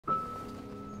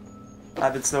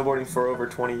I've been snowboarding for over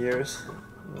 20 years.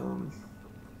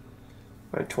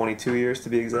 Or 22 years to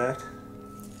be exact.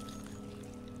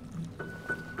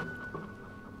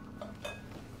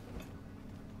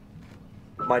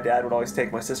 My dad would always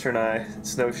take my sister and I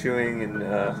snowshoeing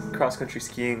and cross-country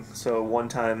skiing. So one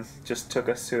time just took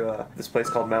us to this place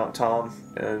called Mount Tom,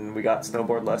 and we got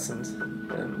snowboard lessons,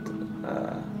 and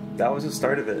that was the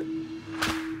start of it.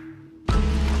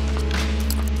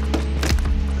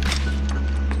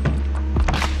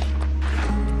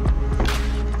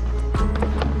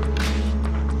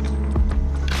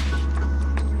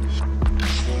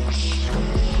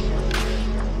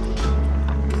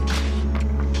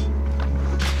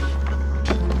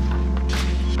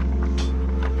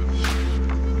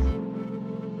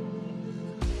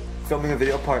 Filming a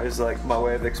video part is like my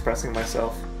way of expressing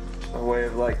myself, my way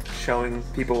of like showing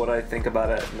people what I think about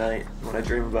at night when I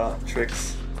dream about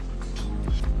tricks.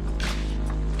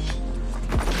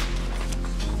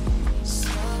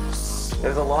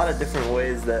 There's a lot of different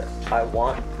ways that I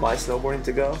want my snowboarding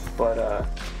to go, but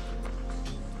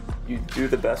you do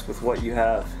the best with what you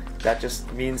have. That just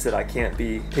means that I can't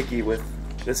be picky with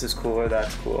this is cool or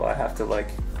that's cool. I have to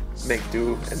like make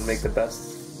do and make the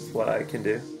best of what I can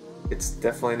do. It's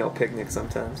definitely no picnic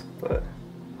sometimes, but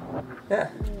yeah,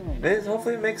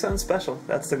 hopefully it makes something special.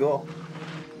 That's the goal.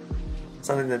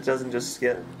 Something that doesn't just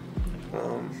get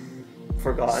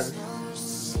forgotten.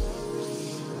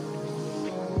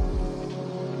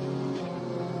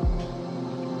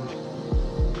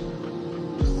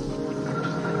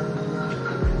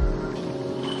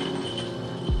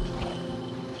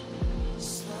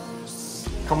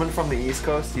 Coming from the East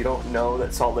Coast, you don't know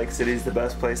that Salt Lake City is the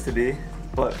best place to be.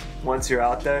 But once you're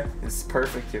out there, it's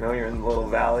perfect, you know, you're in the little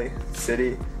valley,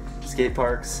 city, skate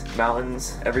parks,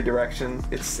 mountains, every direction,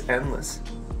 it's endless.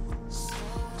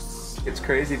 It's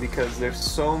crazy because there's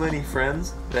so many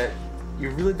friends that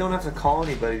you really don't have to call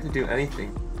anybody to do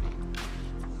anything.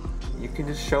 You can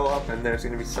just show up and there's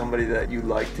going to be somebody that you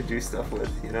like to do stuff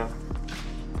with, you know.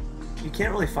 You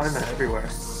can't really find that everywhere.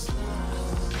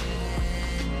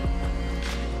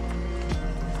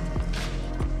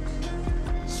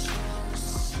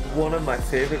 One of my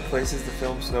favorite places to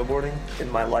film snowboarding in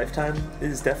my lifetime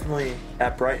is definitely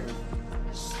at Brighton.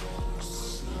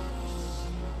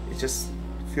 It just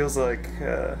feels like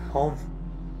home,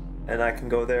 and I can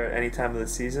go there at any time of the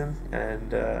season,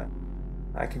 and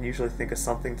I can usually think of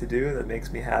something to do that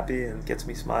makes me happy and gets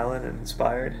me smiling and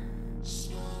inspired.